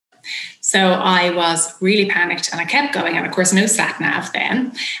So I was really panicked and I kept going. And of course, no sat nav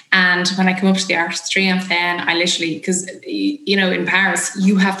then. And when I came up to the Arc de Triomphe then, I literally, because, in Paris,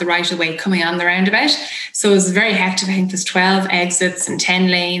 you have the right of way coming on the roundabout. So it was very hectic. I think there's 12 exits and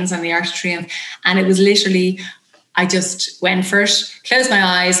 10 lanes on the Arc de Triomphe. And it was literally, I just went for it, closed my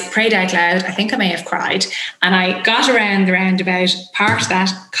eyes, prayed out loud. I think I may have cried. And I got around the roundabout, parked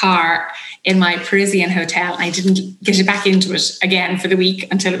that car in my Parisian hotel. I didn't get it back into it again for the week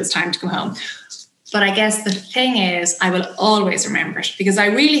until it was time to come home. But I guess the thing is, I will always remember it, because I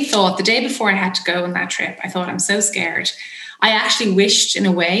really thought the day before I had to go on that trip, I thought, I'm so scared. I actually wished in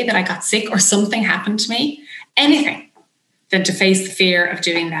a way that I got sick or something happened to me, anything, than to face the fear of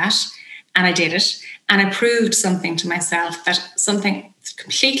doing that. And I did it. And I proved something to myself, that something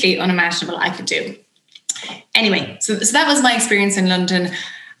completely unimaginable I could do. Anyway, so that was my experience in London.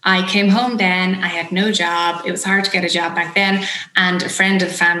 I came home then, I had no job. It was hard to get a job back then. And a friend of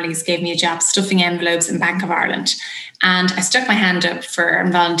the family's gave me a job stuffing envelopes in Bank of Ireland. And I stuck my hand up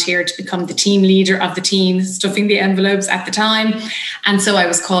and volunteered to become the team leader of the team stuffing the envelopes at the time. And so I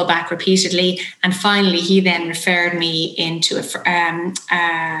was called back repeatedly. And finally, he then referred me into a firm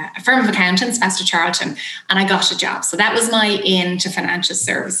of accountants, Bastow Charlteon, and I got a job. So that was my in to financial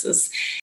services.